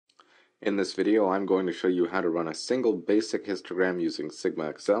In this video, I'm going to show you how to run a single basic histogram using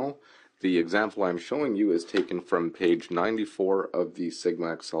SigmaXL. The example I'm showing you is taken from page 94 of the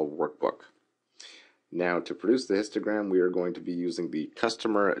SigmaXL workbook. Now, to produce the histogram, we are going to be using the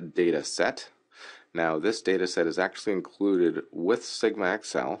customer data set. Now, this data set is actually included with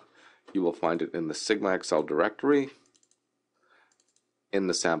SigmaXL. You will find it in the SigmaXL directory in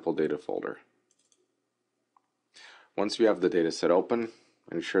the sample data folder. Once you have the data set open,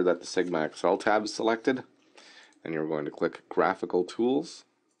 ensure that the SigmaXL tab is selected, and you're going to click Graphical Tools,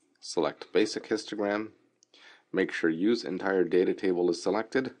 select Basic Histogram, make sure Use Entire Data Table is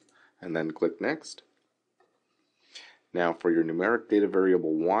selected, and then click Next. Now for your numeric data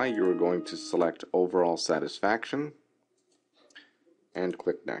variable Y, you are going to select Overall Satisfaction, and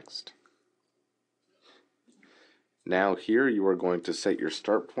click Next. Now here you are going to set your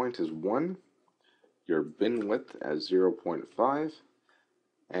start point as 1, your bin width as 0.5,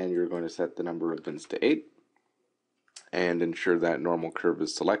 and you're going to set the number of bins to 8 and ensure that normal curve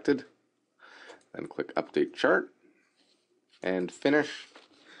is selected. Then click Update Chart and Finish,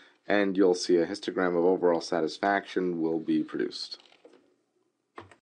 and you'll see a histogram of overall satisfaction will be produced.